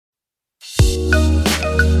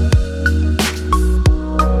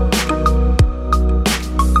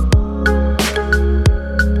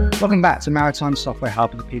Welcome back to Maritime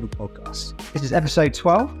SoftwareHub, the People Podcast. This is episode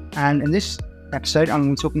 12, and in this episode, I'm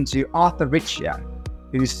going to be talking to Arthur Richier,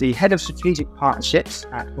 who's the Head of Strategic Partnerships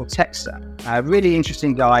at Vortexa. A really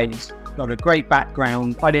interesting guy. He's got a great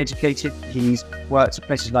background, quite educated. He's worked at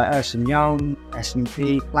places like Ernst & Young,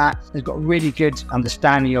 S&P, Platts. He's got a really good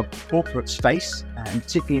understanding of the corporate space,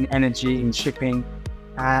 particularly in energy and shipping,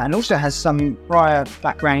 and also has some prior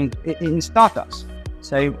background in startups.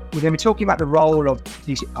 So we're going to be talking about the role of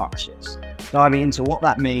strategic partnerships, diving into what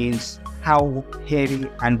that means, how he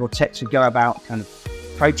and Vortexa go about kind of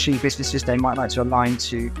approaching businesses they might like to align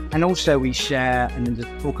to, and also we share and then just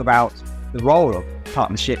talk about the role of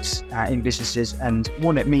partnerships in businesses and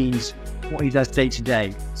what it means, what he does day to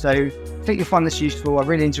day. So I think you'll find this useful. I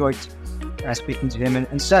really enjoyed speaking to him,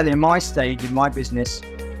 and certainly in my stage in my business,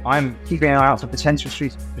 I'm keeping an eye out for potential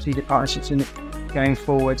strategic partnerships in it going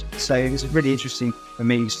forward. So it's really interesting for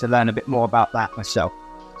me to learn a bit more about that myself.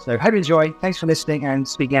 So hope you enjoy. Thanks for listening and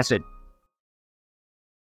speaking out soon.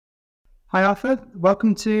 Hi Arthur,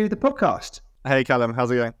 welcome to the podcast. Hey Callum,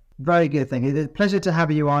 how's it going? Very good, thank you. It's a pleasure to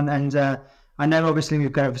have you on, and I know obviously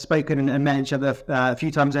we've kind of spoken and met each other a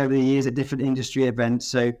few times over the years at different industry events,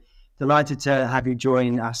 so delighted to have you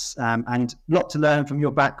join us and a lot to learn from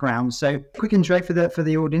your background. So quick intro for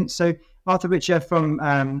the audience. So Arthur Richier from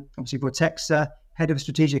obviously Vortexa, Head of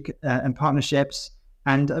Strategic and Partnerships,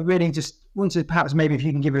 and I really just wanted perhaps maybe if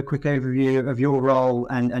you can give a quick overview of your role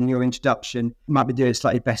and your introduction. You might be doing it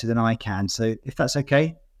slightly better than I can, so if that's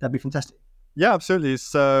okay, that'd be fantastic. Yeah, absolutely.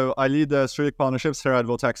 So I lead the strategic partnerships here at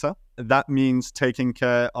Vortexa. That means taking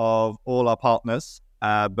care of all our partners,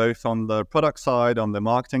 both on the product side, on the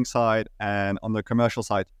marketing side, and on the commercial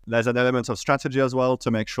side. There's an element of strategy as well to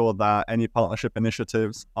make sure that any partnership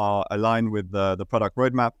initiatives are aligned with the product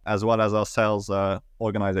roadmap, as well as our sales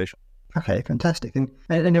organization. Okay, fantastic. And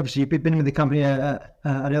obviously you've been with the company a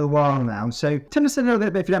little while now. So tell us a little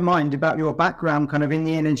bit, if you don't mind, about your background kind of in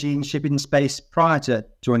the energy and shipping space prior to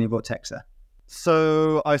joining Vortexa.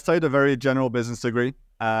 So I studied a very general business degree.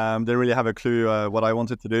 Didn't really have a clue what I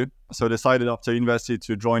wanted to do. So I decided after university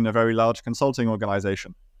to join a very large consulting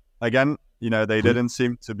organization. Again, they didn't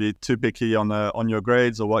seem to be too picky on your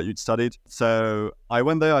grades or what you'd studied. So I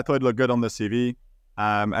went there, I thought it looked good on the CV,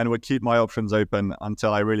 and would keep my options open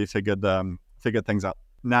until I really figured things out.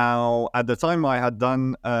 Now, at the time, I had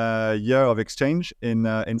done a year of exchange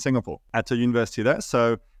in Singapore at a university there.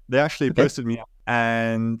 So they actually posted me up.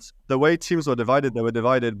 And the way teams were divided, they were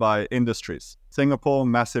divided by industries. Singapore,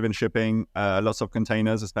 massive in shipping, lots of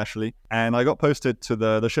containers especially. And I got posted to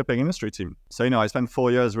the shipping industry team. So, I spent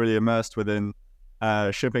 4 years really immersed within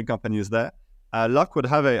shipping companies there. Luck would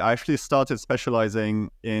have it, I actually started specializing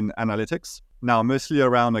in analytics. Now, mostly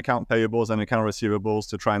around account payables and account receivables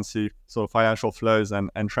to try and see sort of financial flows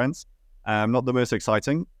and trends. Not the most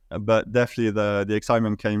exciting, but definitely the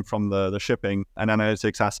excitement came from the shipping and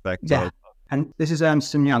analytics aspect. Yeah. And this is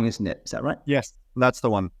Ernst & Young, isn't it? Is that right? Yes, that's the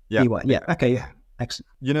one. Yeah. Yeah. Okay. Yeah.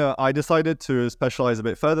 Excellent. I decided to specialize a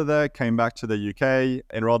bit further there, came back to the UK,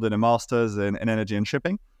 enrolled in a master's in energy and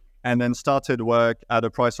shipping, and then started work at a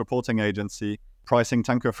price reporting agency, pricing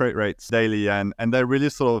tanker freight rates daily. And they're really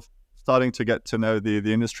sort of starting to get to know the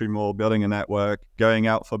industry more, building a network, going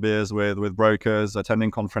out for beers with brokers,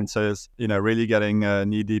 attending conferences, really getting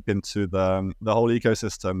knee deep into the whole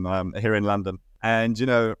ecosystem here in London.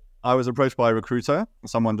 And, I was approached by a recruiter,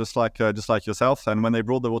 someone just like yourself. And when they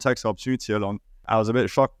brought the Vortexa opportunity along, I was a bit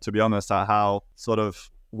shocked, to be honest, at how sort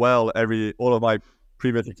of well all of my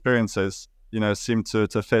previous experiences, seemed to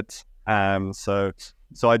fit. So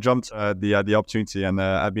I jumped the opportunity, and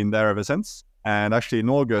I've been there ever since. And actually in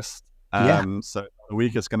August, so a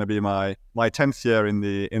week is going to be my 10th year in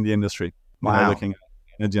the industry. Wow. Looking at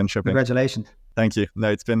energy and shipping. Congratulations. Thank you.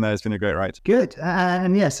 No, it's been a great ride. Good.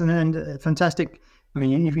 And yes, and fantastic. I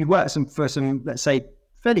mean, if you worked for some, let's say,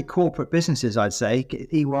 fairly corporate businesses, I'd say,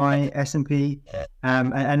 EY, S&P,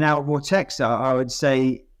 and now Vortexa, I would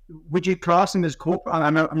say, would you class them as corporate?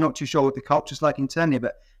 I'm not too sure what the culture's like internally,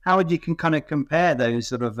 but how would you kind of compare those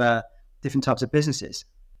sort of different types of businesses?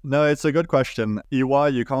 No, it's a good question.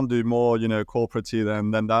 EY, you can't do more, corporate-y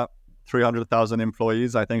than that. 300,000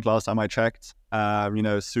 employees, I think last time I checked,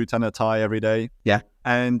 suit and a tie every day. Yeah.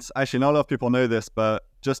 And actually, not a lot of people know this, but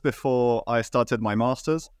just before I started my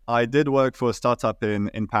master's, I did work for a startup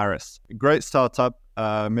in Paris. Great startup,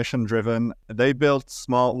 mission-driven. They built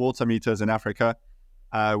smart water meters in Africa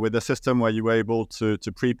with a system where you were able to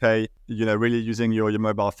prepay, really using your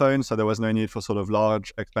mobile phone. So there was no need for sort of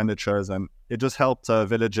large expenditures. And it just helped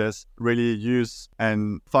villages really use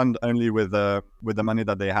and fund only with the money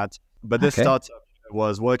that they had. But this startup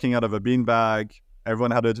was working out of a beanbag.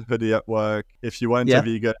 Everyone had a hoodie at work. If you weren't a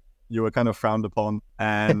vegan, you were kind of frowned upon.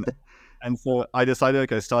 And and so I decided,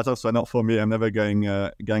 okay, startups were not for me. I'm never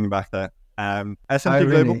going back there. S&P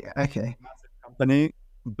Global, Okay. massive company,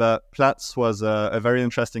 but Platts was a very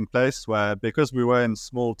interesting place where, because we were in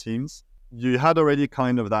small teams, you had already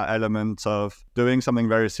kind of that element of doing something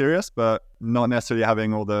very serious, but not necessarily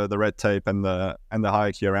having all the red tape and the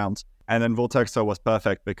hierarchy around. And then Vortexa was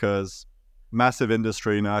perfect because massive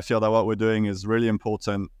industry. I feel that what we're doing is really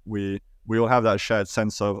important. We all have that shared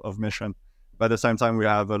sense of mission. But at the same time, we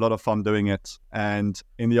have a lot of fun doing it. And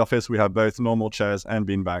in the office, we have both normal chairs and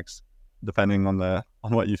beanbags, depending on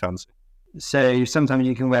what you fancy. So sometimes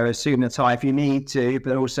you can wear a suit and a tie if you need to,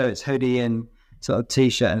 but also it's hoodie and sort of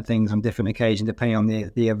t-shirt and things on different occasions, depending on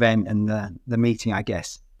the event and the meeting, I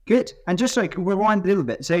guess. Good. And just so I can rewind a little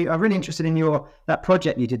bit. So I'm really interested in that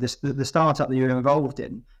project you did, the startup that you were involved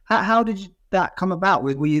in. How did that come about?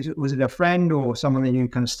 Was it a friend or someone that you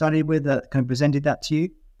kind of studied with that kind of presented that to you?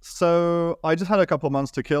 So I just had a couple months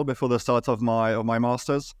to kill before the start of my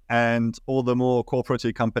master's, and all the more corporate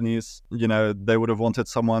companies, they would have wanted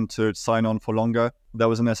someone to sign on for longer. There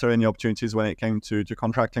wasn't necessarily any opportunities when it came to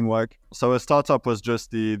contracting work. So a startup was just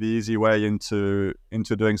the easy way into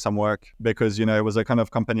doing some work, because, it was a kind of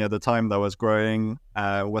company at the time that was growing,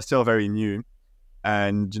 was still very new.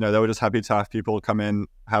 And, they were just happy to have people come in,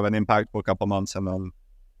 have an impact for a couple months and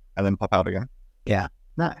then pop out again. Yeah,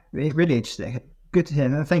 no, really interesting. Good to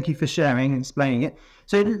hear. Thank you for sharing and explaining it.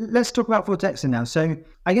 So let's talk about Vortexa now. So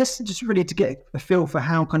I guess just really to get a feel for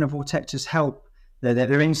how kind of Vortexa's help,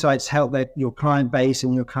 their insights help your client base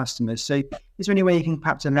and your customers. So is there any way you can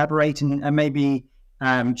perhaps elaborate and maybe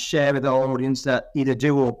share with our audience that either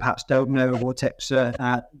do or perhaps don't know Vortexa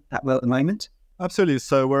that well at the moment? Absolutely.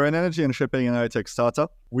 So we're an energy and shipping analytics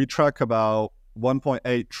startup. We track about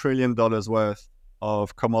 $1.8 trillion worth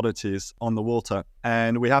of commodities on the water.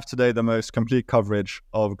 And we have today the most complete coverage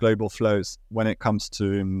of global flows when it comes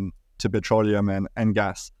to petroleum and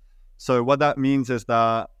gas. So what that means is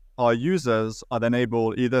that our users are then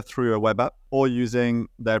able, either through a web app or using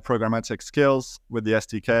their programmatic skills with the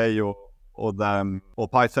SDK or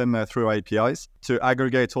Python through APIs, to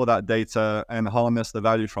aggregate all that data and harness the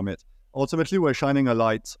value from it. Ultimately, we're shining a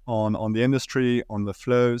light on the industry, on the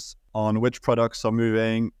flows, on which products are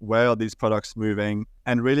moving, where are these products moving,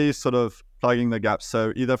 and really sort of plugging the gaps.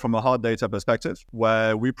 So either from a hard data perspective,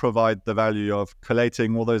 where we provide the value of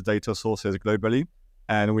collating all those data sources globally,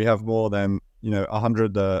 and we have more than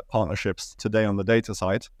 100 partnerships today on the data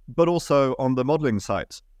side, but also on the modeling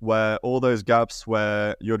side, where all those gaps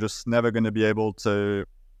where you're just never going to be able to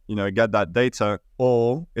get that data,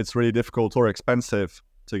 or it's really difficult or expensive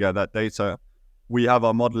to get that data, we have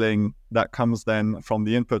our modeling that comes then from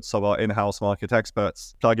the inputs of our in-house market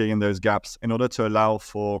experts, plugging in those gaps in order to allow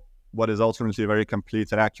for what is ultimately a very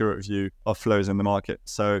complete and accurate view of flows in the market.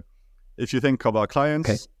 So if you think of our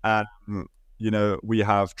clients, we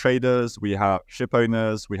have traders, we have ship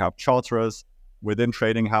owners, we have charterers within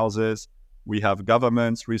trading houses, we have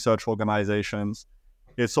governments, research organizations.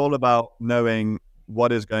 It's all about knowing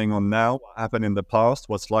what is going on now, what happened in the past,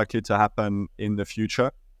 what's likely to happen in the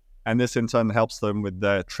future. And this in turn helps them with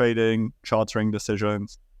their trading, chartering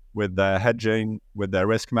decisions, with their hedging, with their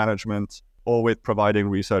risk management, or with providing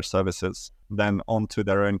research services then onto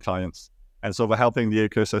their own clients. And so we're helping the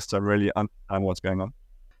ecosystem really understand what's going on.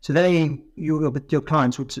 So your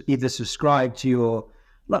clients would either subscribe to your,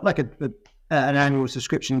 like an annual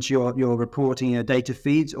subscription to your reporting and data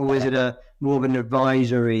feeds, or is it more of an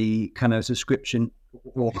advisory kind of subscription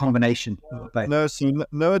or combination of both? No, so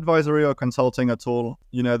no advisory or consulting at all.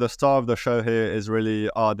 The star of the show here is really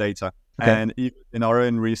our data. Okay. And even in our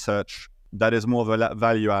own research, that is more of a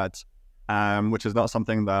value add, which is not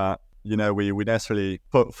something that we necessarily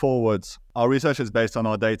put forward. Our research is based on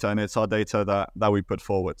our data, and it's our data that we put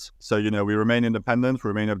forward. So we remain independent, we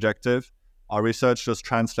remain objective. Our research just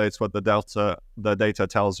translates what the data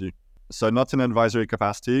tells you. So not in advisory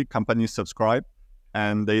capacity, companies subscribe,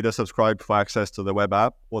 and they either subscribe for access to the web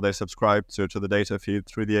app, or they subscribe to the data feed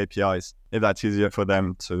through the APIs, if that's easier for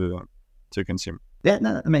them to consume. Yeah,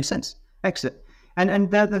 no, that makes sense. Excellent. And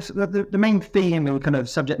the main theme and kind of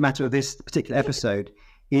subject matter of this particular episode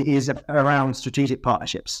is around strategic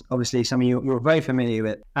partnerships. Obviously, some of you're very familiar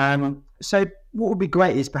with. So what would be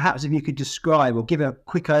great is perhaps if you could describe or give a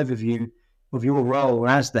quick overview of your role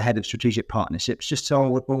as the head of strategic partnerships, just so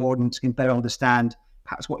our audience can better understand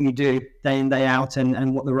perhaps what you do day in, day out,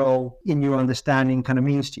 and what the role in your understanding kind of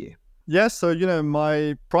means to you. Yes, so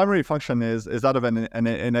my primary function is that of an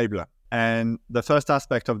enabler. And the first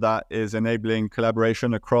aspect of that is enabling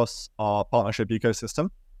collaboration across our partnership ecosystem,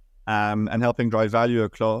 and helping drive value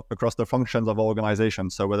across the functions of our organization.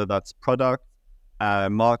 So whether that's product,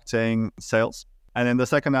 marketing, sales. And then the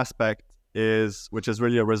second aspect is, which is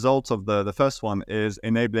really a result of the first one, is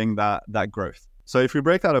enabling that growth. So if we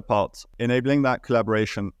break that apart, enabling that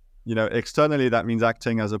collaboration, externally, that means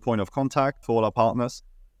acting as a point of contact for all our partners.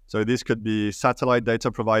 So these could be satellite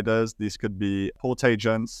data providers, these could be port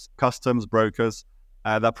agents, customs brokers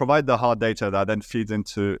that provide the hard data that then feeds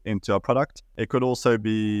into our product. It could also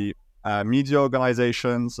be media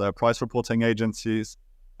organizations, price reporting agencies,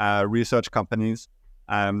 research companies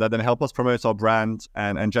that then help us promote our brand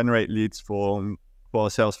and generate leads for our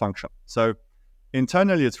sales function. So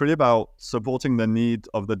internally, it's really about supporting the need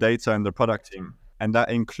of the data and the product team. And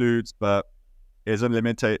that includes, but isn't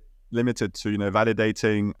limited to,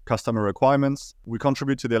 validating customer requirements. We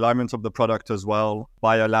contribute to the alignment of the product as well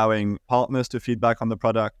by allowing partners to feedback on the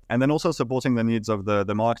product, and then also supporting the needs of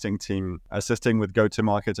the marketing team, assisting with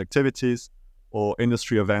go-to-market activities or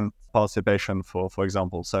industry event participation, for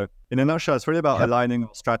example. So in a nutshell, it's really about aligning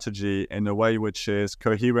our strategy in a way which is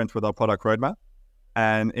coherent with our product roadmap,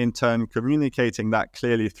 and in turn communicating that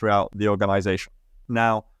clearly throughout the organization.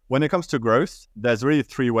 Now, when it comes to growth, there's really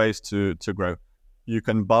three ways to grow. You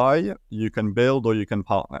can buy, you can build, or you can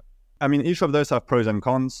partner. I mean, each of those have pros and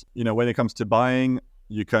cons. When it comes to buying,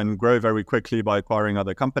 you can grow very quickly by acquiring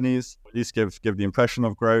other companies, at least give the impression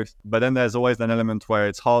of growth. But then there's always an element where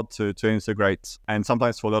it's hard to integrate. And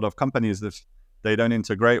sometimes for a lot of companies, if they don't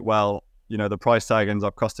integrate well, the price tag ends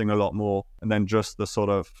up costing a lot more than just the sort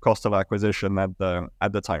of cost of acquisition at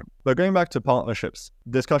the time. But going back to partnerships,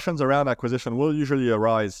 discussions around acquisition will usually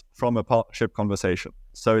arise from a partnership conversation.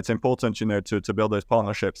 So it's important, to build those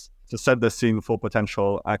partnerships to set the scene for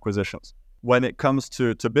potential acquisitions. When it comes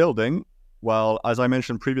to building, well, as I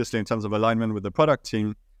mentioned previously, in terms of alignment with the product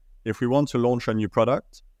team, if we want to launch a new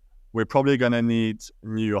product, we're probably going to need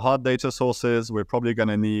new hard data sources. We're probably going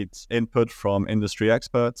to need input from industry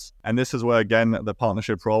experts. And this is where, again, the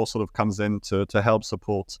partnership role sort of comes in to help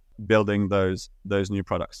support building those new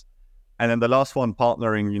products. And then the last one,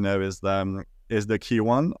 partnering, is the key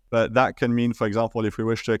one. But that can mean, for example, if we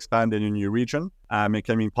wish to expand in a new region, it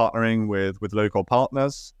can mean partnering with local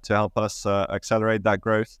partners to help us accelerate that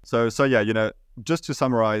growth. So yeah, just to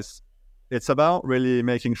summarize, it's about really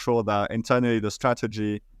making sure that internally the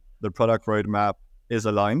strategy, the product roadmap is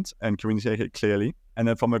aligned and communicated clearly. And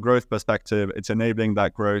then from a growth perspective, it's enabling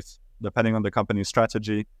that growth depending on the company's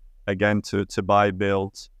strategy, again, to buy,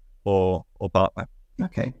 build, or partner.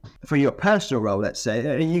 Okay. For your personal role, let's say,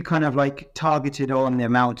 are you kind of like targeted on the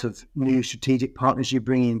amount of new strategic partners you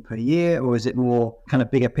bring in per year, or is it more kind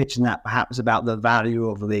of bigger picture than that, perhaps about the value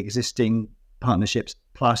of the existing partnerships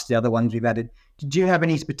plus the other ones we've added? Did you have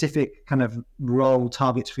any specific kind of role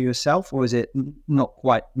targets for yourself, or is it not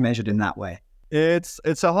quite measured in that way? It's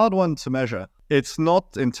a hard one to measure. It's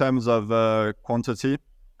not in terms of quantity.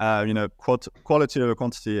 Quality over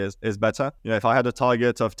quantity is better. If I had a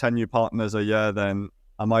target of 10 new partners a year, then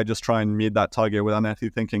I might just try and meet that target without actually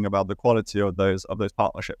thinking about the quality of those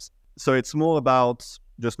partnerships. So it's more about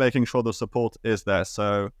just making sure the support is there.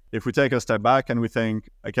 So if we take a step back and we think,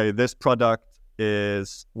 okay, this product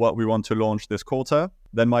is what we want to launch this quarter,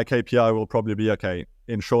 then my KPI will probably be, okay,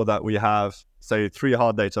 ensure that we have, say, 3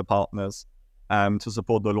 hard data partners to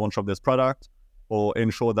support the launch of this product, or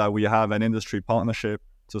ensure that we have an industry partnership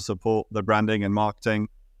to support the branding and marketing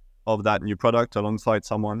of that new product alongside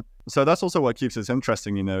someone. So that's also what keeps it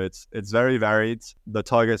interesting. It's very varied. The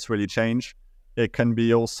targets really change. It can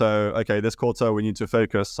be also, okay, this quarter we need to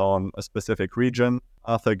focus on a specific region.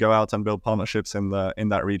 After, go out and build partnerships in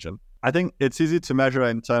that region. I think it's easy to measure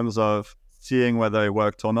in terms of seeing whether it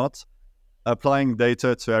worked or not. Applying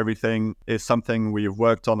data to everything is something we've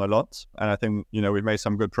worked on a lot. And I think, we've made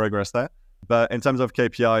some good progress there. But in terms of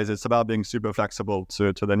KPIs, it's about being super flexible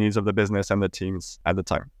to the needs of the business and the teams at the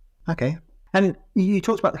time. Okay. And you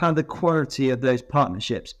talked about kind of the quality of those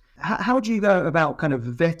partnerships. How do you go about kind of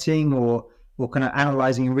vetting or kind of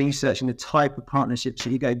analyzing and researching the type of partnerships that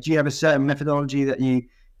you go? Do you have a certain methodology that you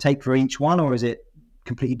take for each one, or is it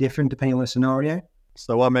completely different depending on the scenario?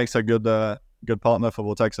 So what makes a good partner for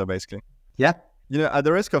Vortexa, basically? Yeah. At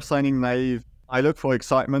the risk of sounding naive, I look for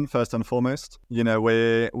excitement first and foremost.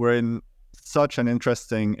 We're in such an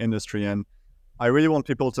interesting industry, and I really want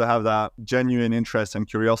people to have that genuine interest and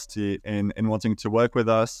curiosity in wanting to work with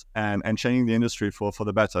us and changing the industry for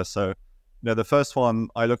the better. So, the first one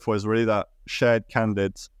I look for is really that shared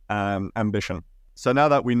candid ambition. So now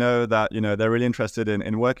that we know that, they're really interested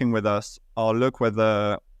in working with us, I'll look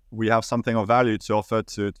whether we have something of value to offer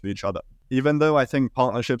to each other. Even though I think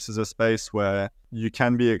partnerships is a space where you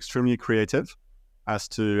can be extremely creative as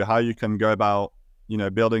to how you can go about,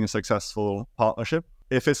 building a successful partnership.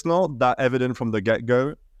 If it's not that evident from the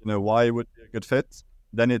get-go, why it would be a good fit,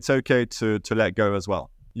 then it's okay to let go as well.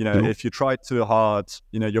 If you try too hard,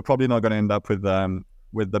 you're probably not going to end up with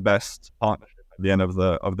the best partnership at the end of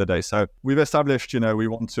the day. So we've established, we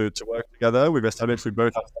want to work together. We've established we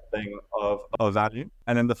both have something of value.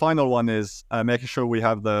 And then the final one is making sure we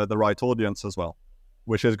have the right audience as well,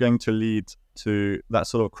 which is going to lead to that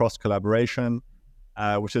sort of cross collaboration,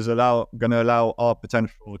 which is going to allow our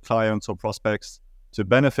potential clients or prospects to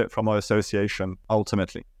benefit from our association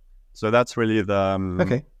ultimately. So that's really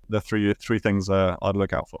the three things I'd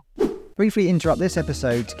look out for. Briefly interrupt this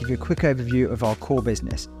episode to give you a quick overview of our core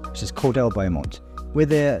business, which is Cordell Beaumont. We're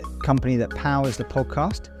the company that powers the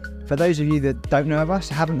podcast. For those of you that don't know of us,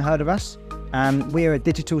 haven't heard of us, we are a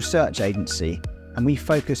digital search agency, and we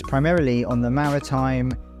focus primarily on the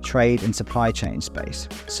maritime, trade and supply chain space.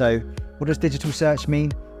 So what does digital search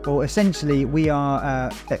mean? Well, essentially, we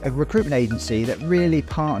are a recruitment agency that really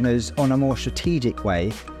partners on a more strategic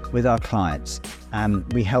way with our clients.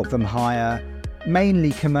 We help them hire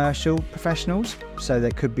mainly commercial professionals, so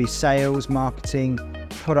that could be sales, marketing,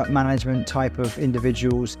 product management type of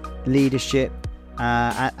individuals, leadership,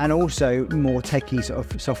 and also more techie sort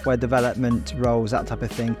of software development roles, that type of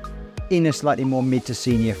thing, in a slightly more mid to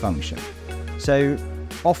senior function. So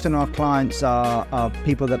often our clients are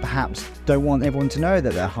people that perhaps don't want everyone to know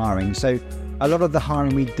that they're hiring. So a lot of the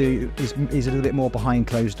hiring we do is a little bit more behind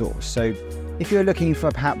closed doors. So if you're looking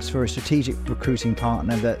for perhaps for a strategic recruiting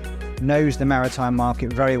partner that knows the maritime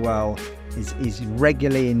market very well, is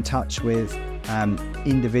regularly in touch with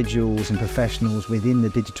individuals and professionals within the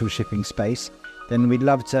digital shipping space, then we'd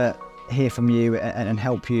love to hear from you and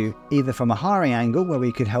help you either from a hiring angle, where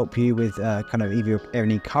we could help you with kind of either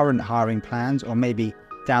any current hiring plans or maybe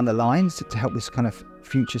down the lines to help this kind of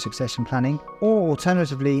future succession planning, or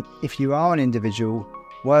alternatively, if you are an individual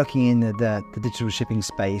working in the digital shipping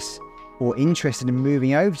space or interested in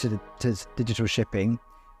moving over to digital shipping,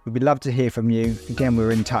 we'd love to hear from you. Again,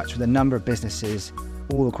 we're in touch with a number of businesses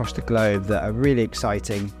all across the globe that are really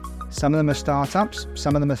exciting. Some of them are startups,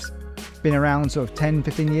 some of them have been around sort of 10,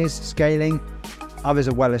 15 years scaling. Others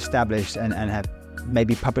are well established and have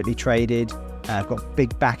maybe publicly traded, got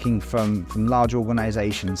big backing from large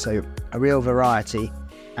organizations. So a real variety,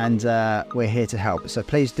 and we're here to help. So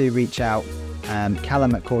please do reach out,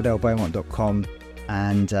 Callum at cordellbeaumont.com,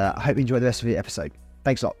 and I hope you enjoy the rest of the episode.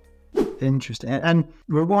 Thanks a lot. Interesting. And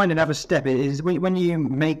rewind another step, is when you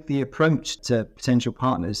make the approach to potential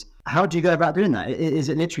partners, how do you go about doing that? Is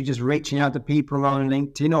it literally just reaching out to people on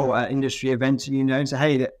LinkedIn or at industry events, and say,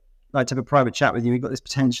 hey, I'd like to have a private chat with you, we've got this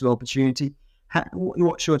potential opportunity?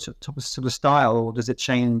 What's your sort of style, or does it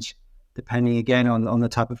change depending again on the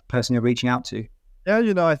type of person you're reaching out to? Yeah,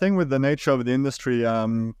 I think with the nature of the industry,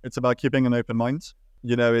 it's about keeping an open mind.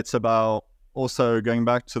 It's about also going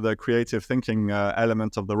back to the creative thinking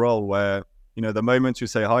element of the role, where, the moment you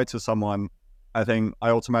say hi to someone, I think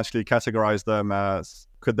I automatically categorize them as,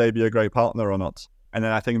 could they be a great partner or not? And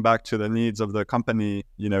then I think back to the needs of the company,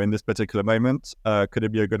 in this particular moment, could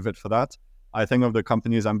it be a good fit for that? I think of the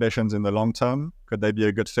company's ambitions in the long term, could they be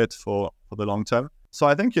a good fit for the long term? So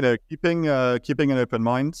I think, keeping an open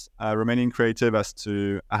mind, remaining creative as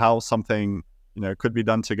to how something, could be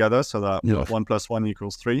done together, so that 1 + 1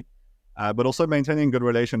 = 3. But also maintaining good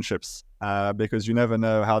relationships, because you never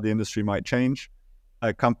know how the industry might change.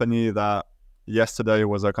 A company that yesterday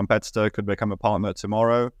was a competitor could become a partner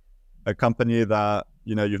tomorrow. A company that,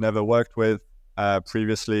 you've never worked with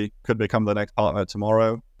previously could become the next partner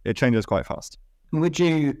tomorrow. It changes quite fast. Would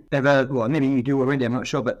you ever, well, maybe you do already, I'm not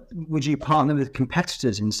sure, but would you partner with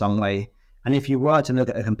competitors in some way? And if you were to look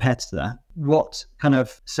at a competitor, what kind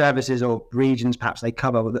of services or regions perhaps they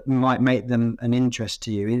cover that might make them an interest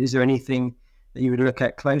to you? Is there anything that you would look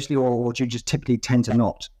at closely, or do you just typically tend to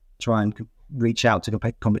not try and reach out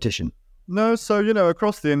to competition? No, so,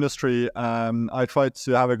 across the industry, I try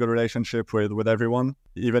to have a good relationship with everyone,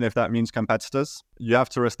 even if that means competitors. You have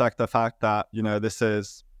to respect the fact that, this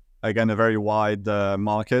is, again, a very wide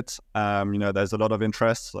market. There's a lot of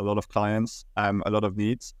interests, a lot of clients, a lot of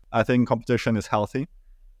needs. I think competition is healthy.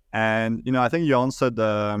 And, I think you answered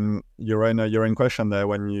your own question there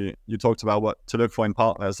when you talked about what to look for in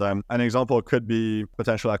partners. An example could be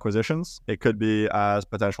potential acquisitions. It could be as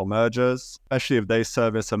potential mergers, especially if they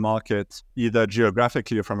service a market either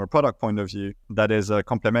geographically or from a product point of view that is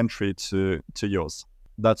complementary to yours.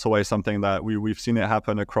 That's always something that we've seen it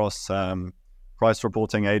happen across price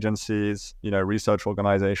reporting agencies, research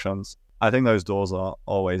organizations. I think those doors are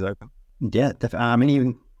always open. Yeah, definitely.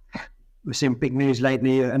 Even we've seen big news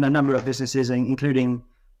lately, and a number of businesses, including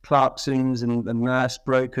Clarksons and Maersk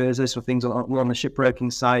brokers, those sort of things on the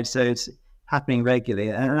shipbroking side. So it's happening regularly,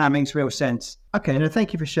 and that makes real sense. Okay, no,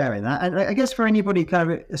 thank you for sharing that. And I guess for anybody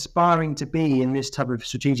kind of aspiring to be in this type of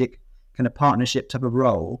strategic kind of partnership type of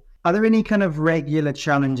role, are there any kind of regular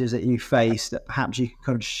challenges that you face that perhaps you can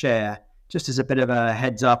kind of share, just as a bit of a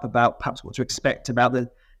heads up about perhaps what to expect about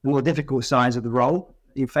the more difficult sides of the role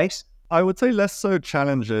that you face? I would say less so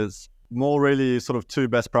challenges, more really sort of 2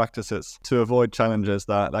 best practices to avoid challenges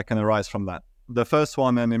that can arise from that. The first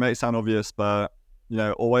one, and it may sound obvious, but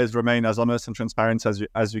always remain as honest and transparent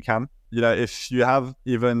as you can. If you have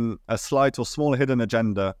even a slight or small hidden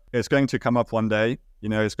agenda, it's going to come up one day.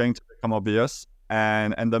 It's going to become obvious.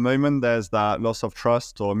 And the moment there's that loss of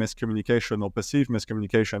trust or miscommunication or perceived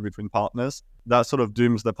miscommunication between partners, that sort of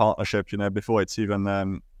dooms the partnership, before it's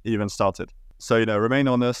even started. So, remain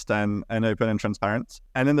honest and open and transparent.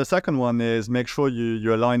 And then the second one is make sure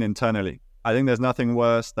you align internally. I think there's nothing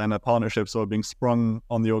worse than a partnership sort of being sprung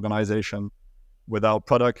on the organization without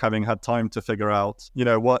product having had time to figure out,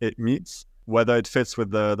 what it meets, whether it fits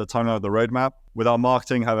with the timeline of the roadmap, without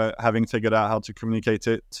marketing having figured out how to communicate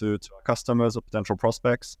it to our customers or potential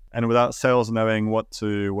prospects, and without sales knowing what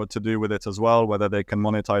to do with it as well, whether they can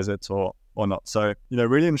monetize it or not. So,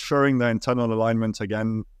 really ensuring the internal alignment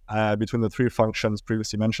again between the 3 functions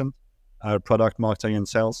previously mentioned, product, marketing, and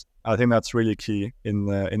sales. I think that's really key in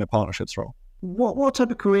a partnerships role. What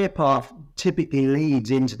type of career path typically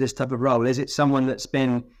leads into this type of role? Is it someone that's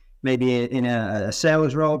been maybe in a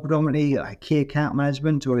sales role predominantly, like key account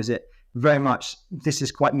management, or is it very much this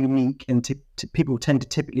is quite unique and people tend to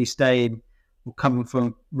typically stay or come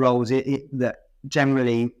from roles that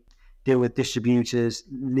generally deal with distributors,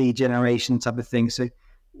 lead generation type of thing? So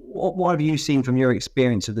what have you seen from your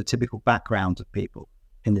experience of the typical background of people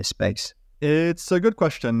in this space? It's a good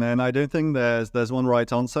question, and I don't think there's one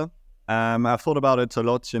right answer. I've thought about it a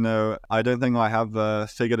lot. I don't think I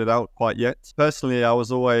have figured it out quite yet. Personally, I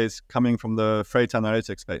was always coming from the freight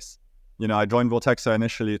analytics space. I joined Vortexa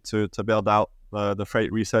initially to build out the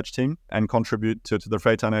freight research team and contribute to the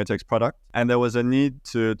freight analytics product. And there was a need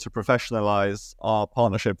to professionalize our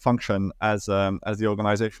partnership function as the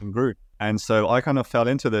organization grew. And so I kind of fell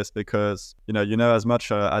into this because, as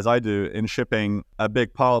much as I do in shipping, a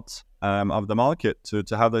big part of the market to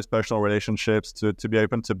have those personal relationships, to be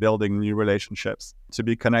open to building new relationships, to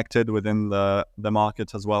be connected within the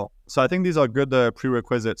market as well. So I think these are good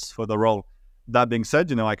prerequisites for the role. That being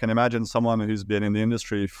said, I can imagine someone who's been in the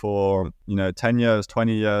industry for, 10 years,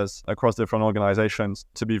 20 years across different organizations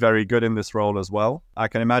to be very good in this role as well. I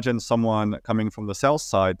can imagine someone coming from the sales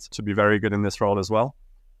side to be very good in this role as well.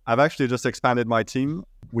 I've actually just expanded my team.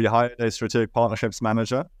 We hired a strategic partnerships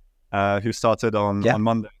manager who started on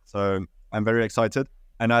Monday. So I'm very excited.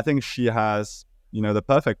 And I think she has, the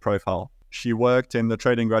perfect profile. She worked in the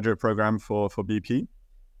trading graduate program for BP,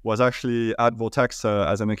 was actually at Vortexa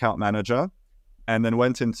as an account manager, and then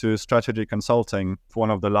went into strategy consulting for one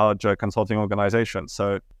of the larger consulting organizations.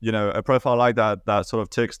 So, a profile like that sort of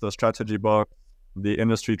ticks the strategy box, the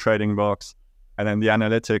industry trading box, and then the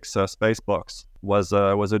analytics space box was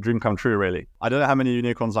a dream come true, really. I don't know how many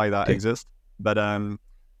unicorns like that exist, but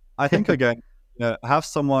I think, again, have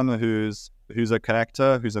someone who's a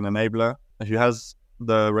connector, who's an enabler, who has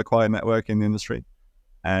the required network in the industry,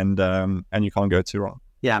 and you can't go too wrong.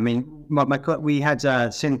 Yeah, I mean, we had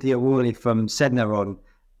Cynthia Worley from Sedna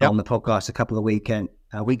on the podcast a couple of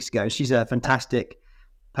weeks ago. She's a fantastic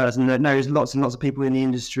person that knows lots and lots of people in the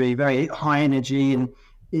industry, very high energy, and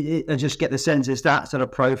I just get the sense it's that sort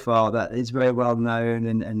of profile that is very well known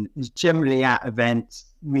and is generally at events,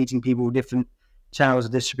 meeting people, different channels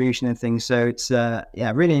of distribution and things. So it's a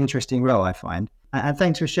really interesting role, I find. And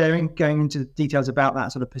thanks for sharing, going into details about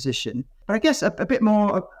that sort of position. But I guess a bit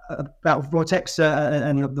more about Vortexa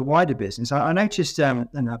and the wider business. I noticed, and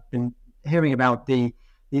I've been hearing about the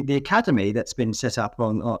academy that's been set up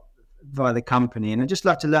via the company, and I'd just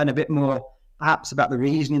love to learn a bit more, perhaps, about the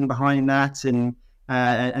reasoning behind that and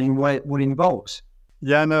what it involves.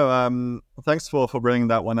 Yeah, no, thanks for bringing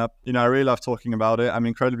that one up. I really love talking about it. I'm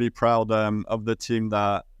incredibly proud of the team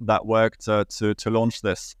that worked to launch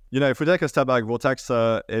this. If we take a step back,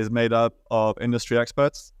 Vortexa is made up of industry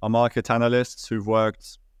experts, market analysts who've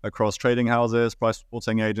worked across trading houses, price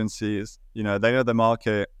reporting agencies. They know the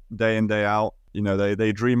market day in, day out.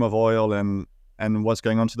 They dream of oil and what's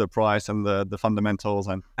going on to the price and the fundamentals.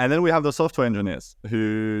 And then we have the software engineers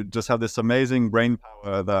who just have this amazing brain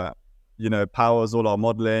power that powers all our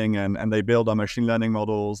modeling and they build our machine learning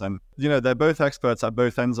models. And, they're both experts at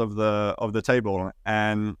both ends of the table.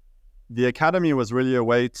 And the Academy was really a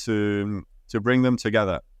way to bring them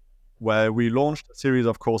together, where we launched a series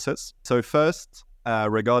of courses. So first,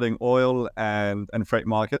 regarding oil and freight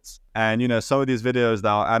markets. And, some of these videos that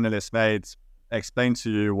our analysts made, explain to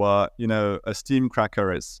you what, a steam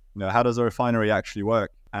cracker is. How does a refinery actually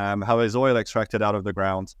work? How is oil extracted out of the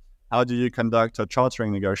ground? How do you conduct a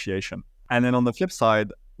chartering negotiation? And then on the flip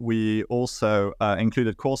side, we also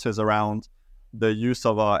included courses around the use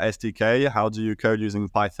of our SDK. How do you code using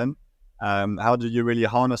Python? How do you really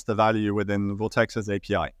harness the value within Vortexa's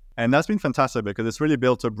API? And that's been fantastic because it's really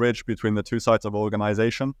built a bridge between the two sides of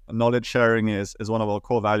organization. Knowledge sharing is one of our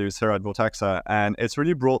core values here at Vortexa, and it's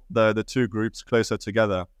really brought the two groups closer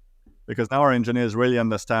together because now our engineers really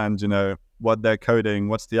understand, what they're coding,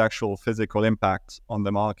 what's the actual physical impact on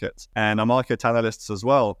the market. And our market analysts as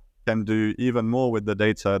well can do even more with the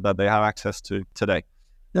data that they have access to today.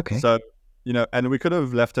 Okay. So, and we could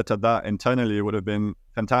have left it at that internally. It would have been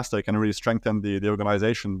fantastic and really strengthened the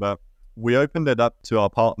organization. But we opened it up to our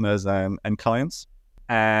partners and clients.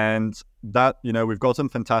 And that, we've gotten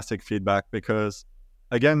fantastic feedback because,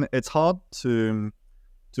 again, it's hard to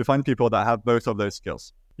find people that have both of those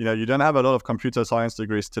skills. You don't have a lot of computer science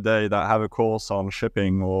degrees today that have a course on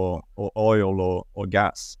shipping or oil or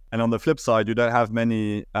gas. And on the flip side, you don't have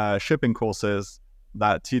many shipping courses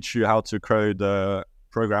that teach you how to code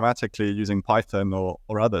programmatically using Python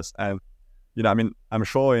or others. And, I'm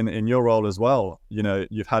sure in your role as well,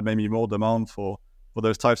 you've had maybe more demand for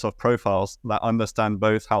those types of profiles that understand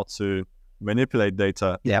both how to manipulate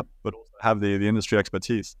data, but also have the industry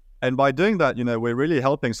expertise. And by doing that, we're really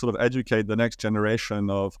helping sort of educate the next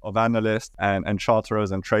generation of analysts and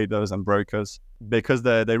charterers and traders and brokers because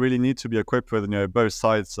they really need to be equipped with, both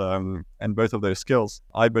sides and both of those skills,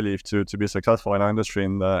 I believe, to be successful in our industry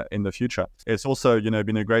in the future. It's also,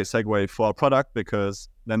 been a great segue for our product because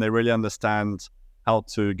then they really understand how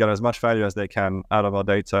to get as much value as they can out of our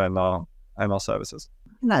data and our services.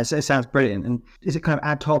 No, it sounds brilliant. And is it kind of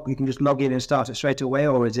ad hoc? You can just log in and start it straight away,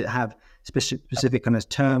 or does it have specific kind of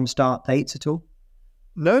term start dates at all?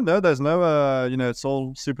 No, there's no, it's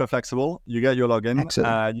all super flexible. You get your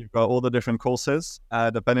login. You've got all the different courses.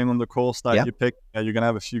 Depending on the course that you pick, you're going to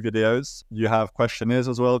have a few videos. You have questionnaires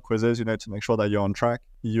as well, quizzes, to make sure that you're on track.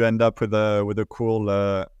 You end up with a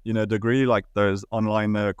cool, degree, like there's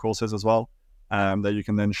online courses as well that you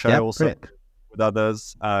can then share also with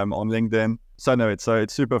others on LinkedIn. So no, it's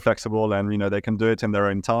super flexible and, they can do it in their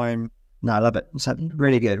own time. No, I love it. It's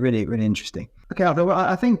really good, really, really interesting. Okay, Arthur, well,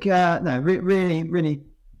 I think, really, really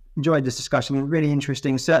enjoyed this discussion. Really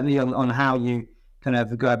interesting, certainly on how you kind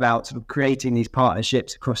of go about sort of creating these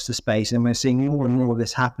partnerships across the space. And we're seeing more and more of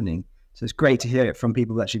this happening. So it's great to hear it from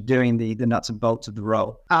people actually doing the nuts and bolts of the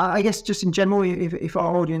role. I guess just in general, if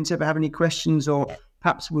our audience ever have any questions or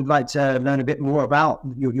perhaps would like to learn a bit more about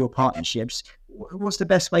your partnerships, what's the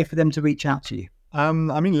best way for them to reach out to you?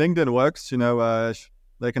 LinkedIn works,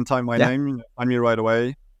 they can type my name, find me right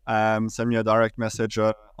away, send me a direct message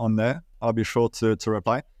on there. I'll be sure to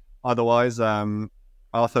reply. Otherwise,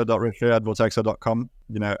 arthur.richier@vortexa.com.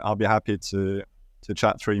 I'll be happy to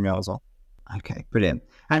chat through email as well. Okay, brilliant.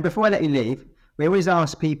 And before I let you leave, we always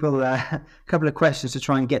ask people a couple of questions to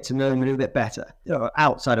try and get to know them a little bit better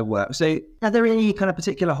outside of work. So are there any kind of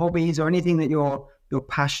particular hobbies or anything that you're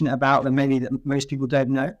passionate about that maybe that most people don't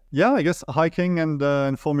know? Yeah, I guess hiking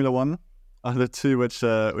and Formula One are the two which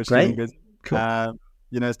Great. Good. Cool.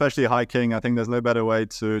 Especially hiking. I think there's no better way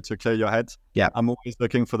to clear your head. Yeah. I'm always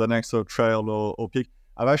looking for the next sort of trail or peak.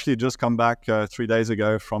 I've actually just come back 3 days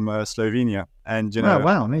ago from Slovenia, and Oh,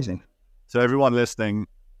 wow, amazing. So everyone listening,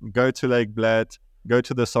 go to Lake Bled, go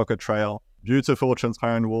to the Soccer Trail. Beautiful,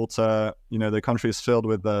 transparent water. The country is filled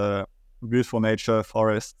with beautiful nature,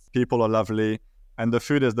 forests. People are lovely, and the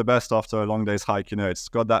food is the best after a long day's hike. It's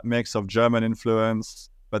got that mix of German influence,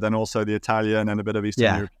 but then also the Italian and a bit of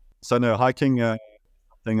Eastern Europe. So no, hiking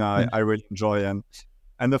thing I really enjoy.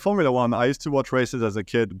 And the Formula One, I used to watch races as a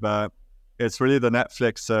kid, but it's really the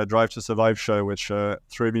Netflix Drive to Survive show which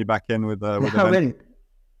threw me back in with Really?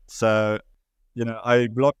 So, I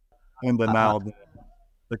block in now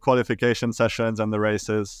the qualification sessions and the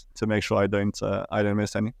races to make sure I don't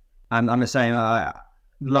miss any. I'm the same. I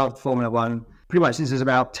loved Formula One pretty much since I was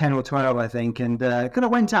about 10 or 12, I think, and kind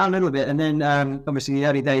of went out a little bit. And then obviously the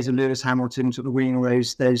early days of Lewis Hamilton sort of winning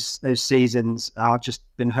those seasons, I've just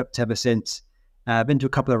been hooked ever since. Been to a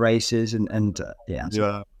couple of races and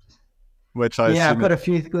yeah. Which I've got a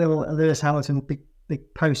few little Lewis Hamilton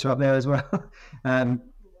big poster up there as well.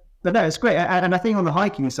 But no, it's great. And I think on the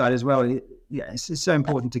hiking side as well, it's so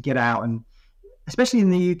important to get out, and especially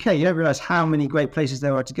in the UK, you don't realise how many great places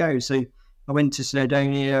there are to go. So I went to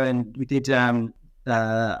Snowdonia and we did Helvellyn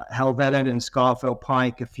and Scafell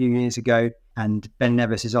Pike a few years ago. And Ben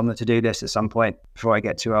Nevis is on the to-do list at some point before I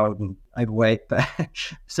get too old and overweight. But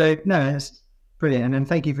so no, it's brilliant. And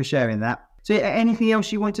thank you for sharing that. So anything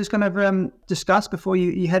else you want to kind of discuss before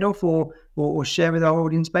you head off or share with our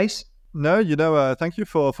audience base? No, thank you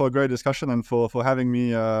for a great discussion and for having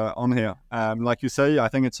me on here. Like you say, I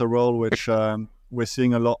think it's a role which we're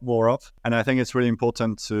seeing a lot more of. And I think it's really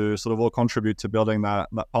important to sort of all contribute to building that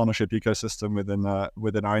partnership ecosystem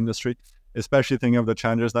within our industry, especially thinking of the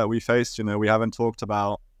challenges that we faced. We haven't talked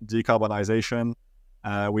about decarbonization.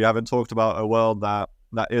 We haven't talked about a world that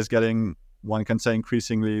is getting, one can say,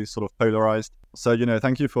 increasingly sort of polarized. So,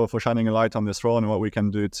 thank you for shining a light on this role and what we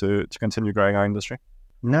can do to continue growing our industry.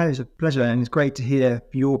 No, it's a pleasure. And it's great to hear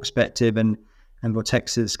your perspective and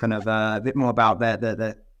Vortexa's kind of a bit more about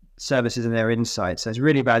their services and their insights. So it's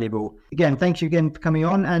really valuable. Again, thank you again for coming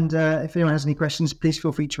on. And if anyone has any questions, please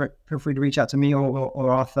feel free to reach out to me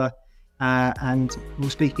or Arthur. And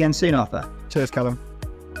we'll speak again soon, Arthur. Cheers, Callum.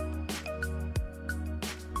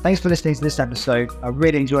 Thanks for listening to this episode. I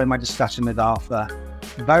really enjoyed my discussion with Arthur.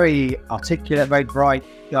 Very articulate, very bright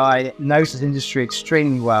guy, knows his industry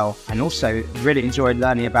extremely well, and also really enjoyed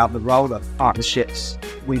learning about the role of partnerships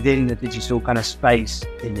within the digital kind of space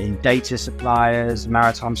in data suppliers,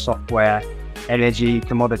 maritime software, energy,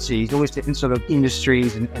 commodities, all these different sort of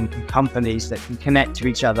industries and companies that can connect to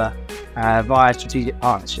each other via strategic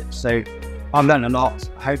partnerships. So I've learned a lot.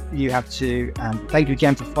 I hope you have too. Thank you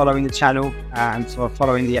again for following the channel and for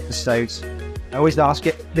following the episodes. I always ask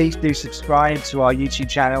it, please do subscribe to our YouTube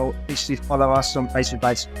channel. Please do follow us on places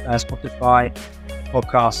like Spotify,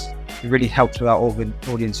 podcasts. It really helps with our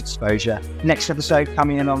audience exposure. Next episode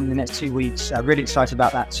coming along in the next 2 weeks. Really excited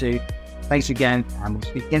about that too. Thanks again, and we'll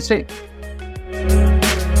speak again soon.